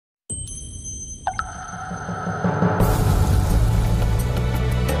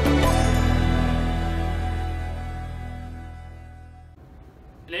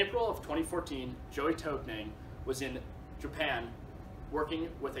2014, Joey Toknang was in Japan working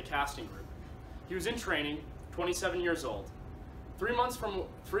with a casting group. He was in training, 27 years old. 3 months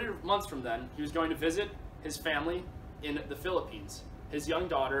from then, he was going to visit his family in the Philippines, his young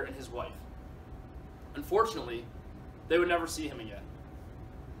daughter and his wife. Unfortunately, they would never see him again.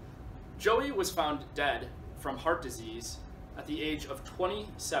 Joey was found dead from heart disease at the age of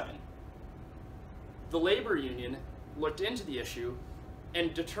 27. The labor union looked into the issue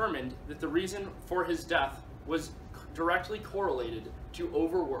and determined that the reason for his death was directly correlated to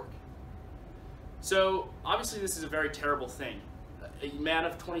overwork. So obviously this is a very terrible thing. A man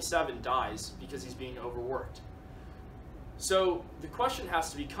of 27 dies because he's being overworked. So the question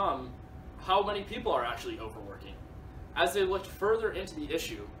has to become, how many people are actually overworking? As they looked further into the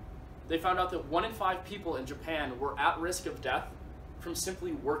issue, they found out that 1 in 5 people in Japan were at risk of death from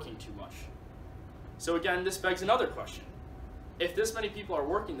simply working too much. So again, this begs another question. If this many people are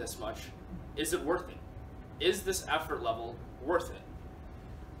working this much, is it worth it? Is this effort level worth it?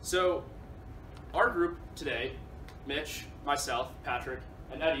 So our group today, Mitch, myself, Patrick,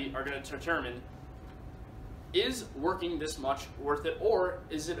 and Eddie, are going to determine, is working this much worth it, or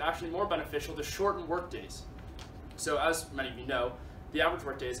is it actually more beneficial to shorten work days? So as many of you know, the average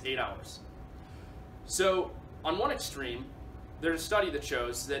workday is 8 hours. So on one extreme, there's a study that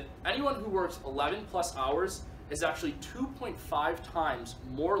shows that anyone who works 11 plus hours is actually 2.5 times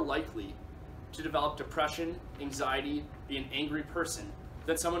more likely to develop depression, anxiety, be an angry person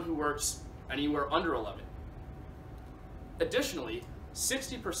than someone who works anywhere under 11. Additionally,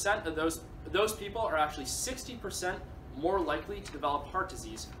 60% of those people are actually 60% more likely to develop heart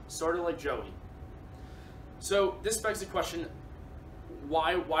disease, sort of like Joey. So this begs the question,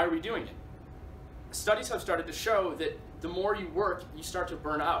 why are we doing it? Studies have started to show that the more you work, you start to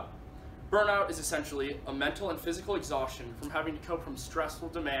burn out. Burnout is essentially a mental and physical exhaustion from having to cope from stressful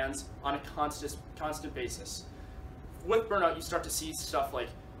demands on a constant basis. With burnout, you start to see stuff like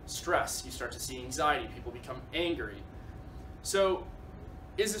stress, you start to see anxiety, people become angry. So,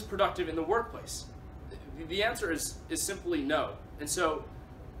 is this productive in the workplace? The answer is simply no. And so,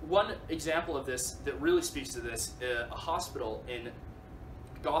 one example of this that really speaks to this, a hospital in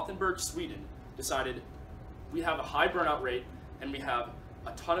Gothenburg, Sweden, decided we have a high burnout rate and we have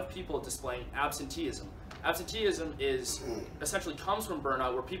a ton of people displaying absenteeism. Absenteeism essentially comes from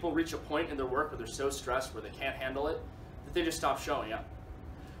burnout, where people reach a point in their work where they're so stressed, where they can't handle it, that they just stop showing up.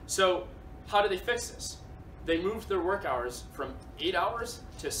 So how do they fix this? They moved their work hours from 8 hours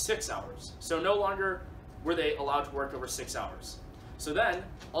to 6 hours. So no longer were they allowed to work over 6 hours. So then,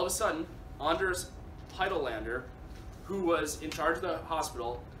 all of a sudden, Anders Heidelländer, who was in charge of the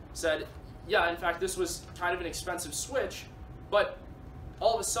hospital, said, yeah, in fact, this was kind of an expensive switch, but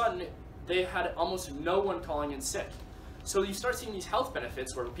all of a sudden, they had almost no one calling in sick. So you start seeing these health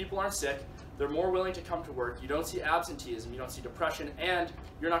benefits where people aren't sick, they're more willing to come to work, you don't see absenteeism, you don't see depression, and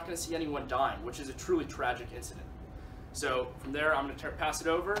you're not going to see anyone dying, which is a truly tragic incident. So from there, I'm going to pass it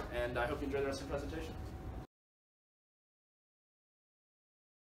over, and I hope you enjoy the rest of the presentation.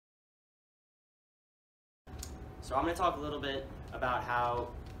 So I'm going to talk a little bit about how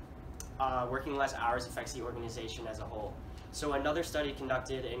working less hours affects the organization as a whole. So another study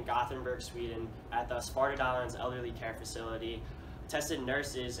conducted in Gothenburg, Sweden, at the Spartadalens Elderly Care Facility tested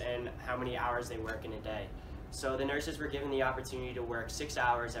nurses and how many hours they work in a day. So the nurses were given the opportunity to work 6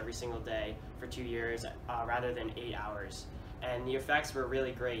 hours every single day for 2 years rather than 8 hours. And the effects were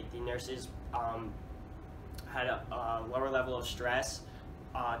really great. The nurses had a lower level of stress,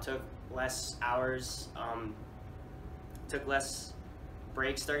 took less hours, took less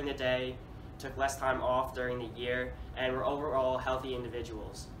breaks during the day, took less time off during the year, and were overall healthy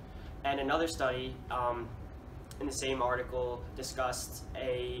individuals. And another study in the same article discussed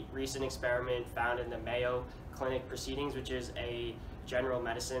a recent experiment found in the Mayo Clinic Proceedings, which is a general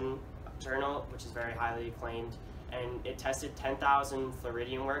medicine journal, which is very highly acclaimed, and it tested 10,000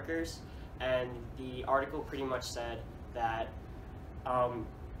 Floridian workers, and the article pretty much said that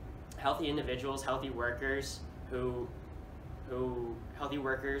healthy individuals, healthy workers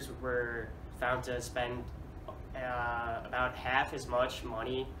were found to spend about half as much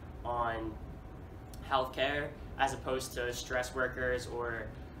money on healthcare as opposed to stress workers or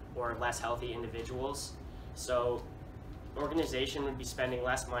less healthy individuals. So organization would be spending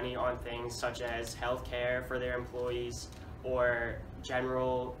less money on things such as healthcare for their employees or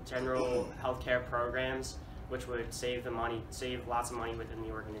general healthcare programs, which would save lots of money within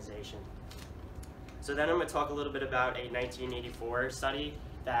the organization. So then I'm going to talk a little bit about a 1984 study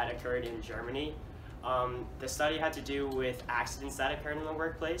that occurred in Germany. The study had to do with accidents that occurred in the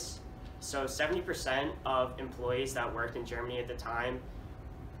workplace. So 70% of employees that worked in Germany at the time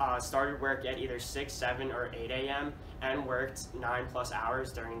started work at either 6, 7, or 8 a.m. and worked 9+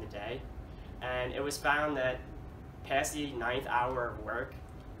 hours during the day. And it was found that past the 9th hour of work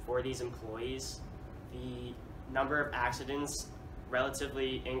for these employees, the number of accidents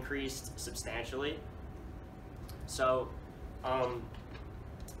relatively increased substantially. So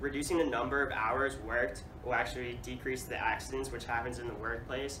reducing the number of hours worked will actually decrease the accidents which happens in the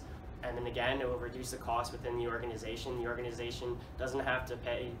workplace. And then again, it will reduce the cost within the organization. The organization doesn't have to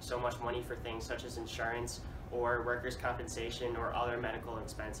pay so much money for things such as insurance or workers' compensation or other medical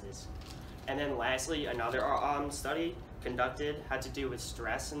expenses. And then lastly, another study conducted had to do with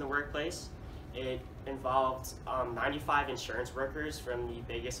stress in the workplace. It involved 95 insurance workers from the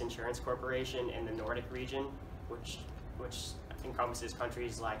biggest insurance corporation in the Nordic region, which encompasses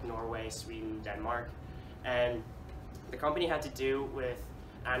countries like Norway, Sweden, Denmark. And the company had to do with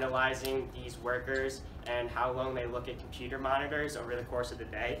analyzing these workers and how long they look at computer monitors over the course of the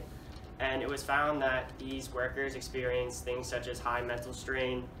day. And it was found that these workers experienced things such as high mental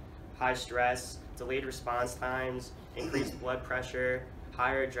strain, high stress, delayed response times, increased blood pressure,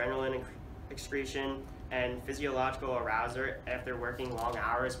 higher adrenaline excretion, and physiological arousal after working long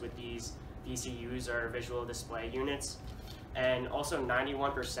hours with these VCUs or visual display units. And also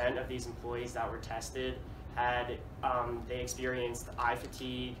 91% of these employees that were tested had they experienced eye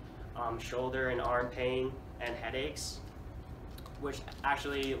fatigue, shoulder and arm pain, and headaches, which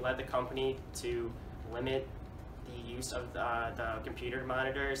actually led the company to limit the use of the computer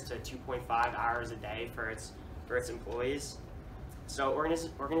monitors to 2.5 hours a day for its employees. So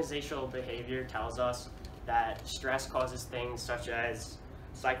organizational behavior tells us that stress causes things such as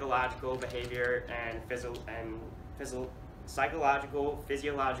psychological behavior and psychological,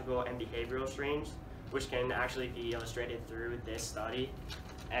 physiological, and behavioral strains, which can actually be illustrated through this study.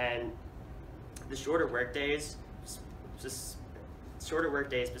 And the shorter workdays,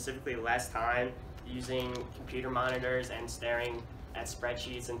 specifically less time using computer monitors and staring at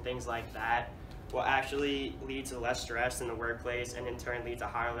spreadsheets and things like that, will actually lead to less stress in the workplace, and in turn lead to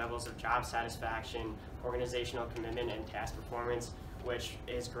higher levels of job satisfaction, organizational commitment, and task performance, which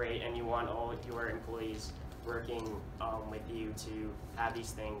is great, and you want all your employees working with you to have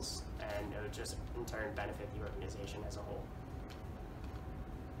these things, and it would just in turn benefit the organization as a whole.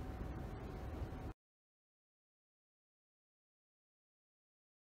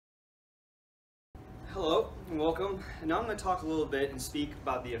 Hello and welcome. And now I'm going to talk a little bit and speak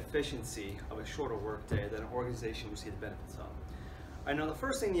about the efficiency of a shorter workday that an organization will see the benefits of. I know the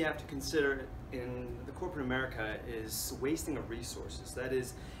first thing you have to consider in the corporate America is wasting of resources. That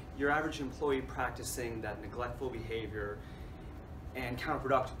is, your average employee practicing that neglectful behavior and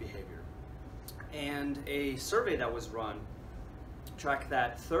counterproductive behavior. And a survey that was run tracked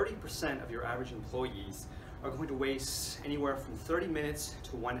that 30% of your average employees are going to waste anywhere from 30 minutes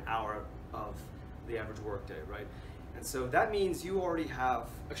to 1 hour of the average workday, right? And so that means you already have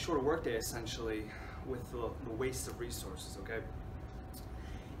a shorter workday essentially with the waste of resources, okay?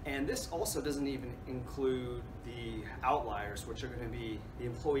 And this also doesn't even include the outliers, which are going to be the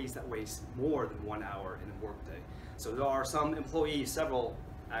employees that waste more than 1 hour in a workday. So there are some employees, several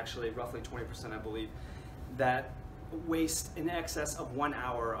actually, roughly 20% I believe, that waste in excess of 1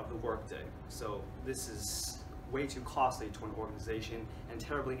 hour of the workday. So this is way too costly to an organization and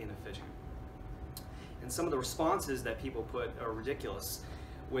terribly inefficient. And some of the responses that people put are ridiculous,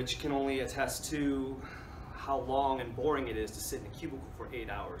 which can only attest to how long and boring it is to sit in a cubicle for 8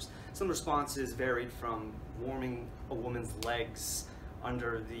 hours. Some responses varied from warming a woman's legs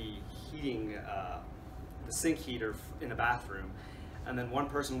under the heating, the sink heater in a bathroom, and then one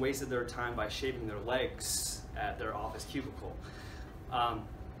person wasted their time by shaving their legs at their office cubicle.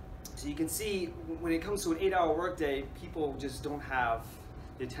 So you can see when it comes to an 8-hour workday, people just don't have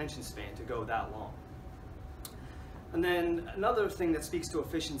the attention span to go that long. And then another thing that speaks to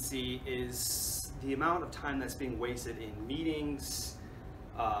efficiency is the amount of time that's being wasted in meetings.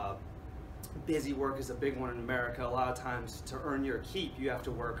 Busy work is a big one in America. A lot of times to earn your keep, you have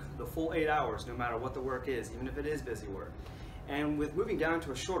to work the full 8 hours no matter what the work is, even if it is busy work. And with moving down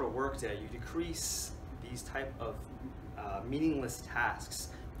to a shorter workday, you decrease these type of meaningless tasks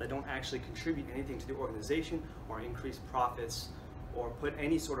that don't actually contribute anything to the organization or increase profits or put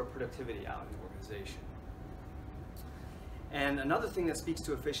any sort of productivity out in the organization. And another thing that speaks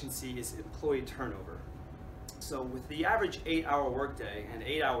to efficiency is employee turnover. So with the average 8-hour workday, and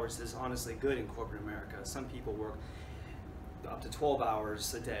 8 hours is honestly good in corporate America. Some people work up to 12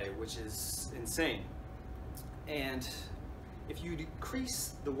 hours a day, which is insane. And if you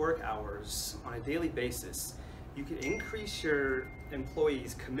decrease the work hours on a daily basis, you can increase your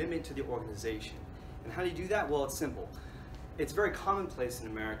employees' commitment to the organization. And how do you do that? Well, it's simple. it's very commonplace in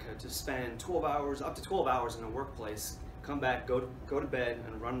America to spend 12 hours, up to 12 hours in a workplace, come back, go to bed,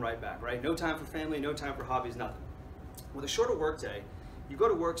 and run right back, right? No time for family, no time for hobbies, nothing. With a shorter workday, you go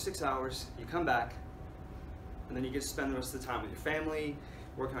to work 6 hours, you come back, and then you get to spend the rest of the time with your family,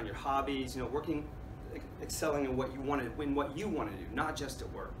 working on your hobbies, working, excelling in what you want to do, not just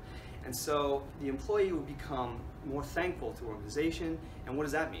at work. And so the employee will become more thankful to the organization. And what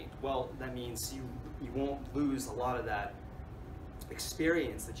does that mean? Well, that means you won't lose a lot of that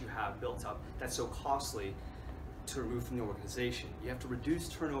experience that you have built up that's so costly to remove from the organization. You have to reduce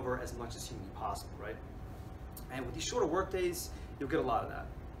turnover as much as humanly possible, right? And with these shorter work days, you'll get a lot of that.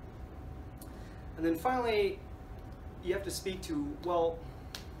 And then finally, you have to speak to, well,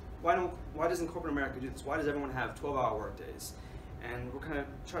 why doesn't corporate America do this? Why does everyone have 12-hour work days? And we're kind of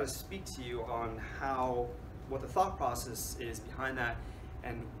try to speak to you on what the thought process is behind that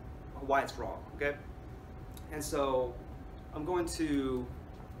and why it's wrong, okay? And so I'm going to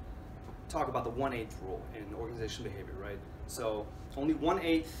talk about the 1/8 rule in organizational behavior, right? So only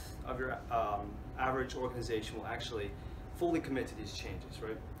 1/8 of your average organization will actually fully commit to these changes,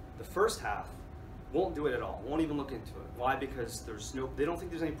 right? The first half won't do it at all, won't even look into it. Why? Because they don't think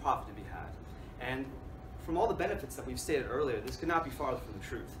there's any profit to be had. And from all the benefits that we've stated earlier, this could not be farther from the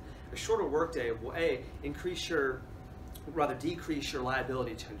truth. A shorter workday will decrease your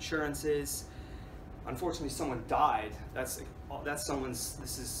liability to insurances. Unfortunately, someone died. That's someone's.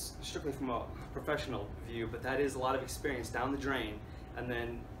 This is strictly from a professional view, but that is a lot of experience down the drain, and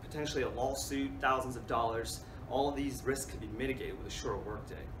then potentially a lawsuit, thousands of dollars. All of these risks can be mitigated with a shorter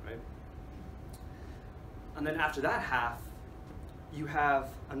workday, right? And then after that half, you have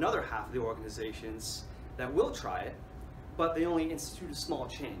another half of the organizations that will try it, but they only institute a small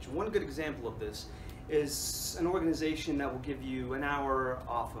change. One good example of this is an organization that will give you an hour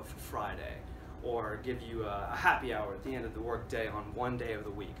off of Friday, or give you a happy hour at the end of the workday on one day of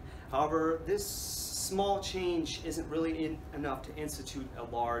the week. However, this small change isn't really enough to institute a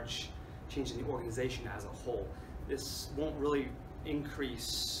large change in the organization as a whole. This won't really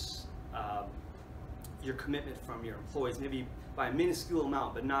increase your commitment from your employees, maybe by a minuscule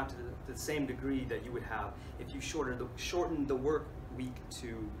amount, but not to the same degree that you would have if you shortened the work week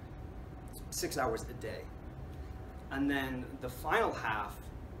to 6 hours a day. And then the final half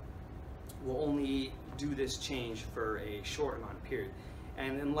will only do this change for a short amount of period.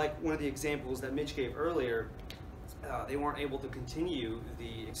 And like one of the examples that Mitch gave earlier, they weren't able to continue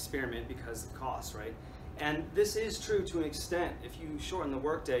the experiment because of costs, right? And this is true to an extent. If you shorten the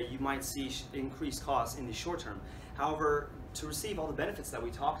workday, you might see increased costs in the short term. However, to receive all the benefits that we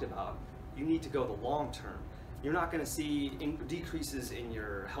talked about, you need to go the long term. You're not going to see decreases in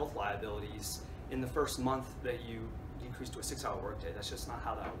your health liabilities in the first month that you decrease to a 6-hour workday. That's just not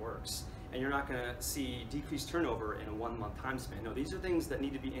how that works. And you're not going to see decreased turnover in a 1-month time span. No, these are things that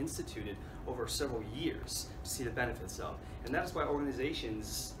need to be instituted over several years to see the benefits of. And that's why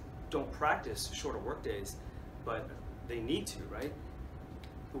organizations don't practice shorter workdays, but they need to, right?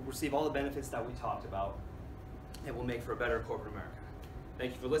 We'll receive all the benefits that we talked about, and will make for a better corporate America.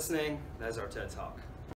 Thank you for listening. That is our TED Talk.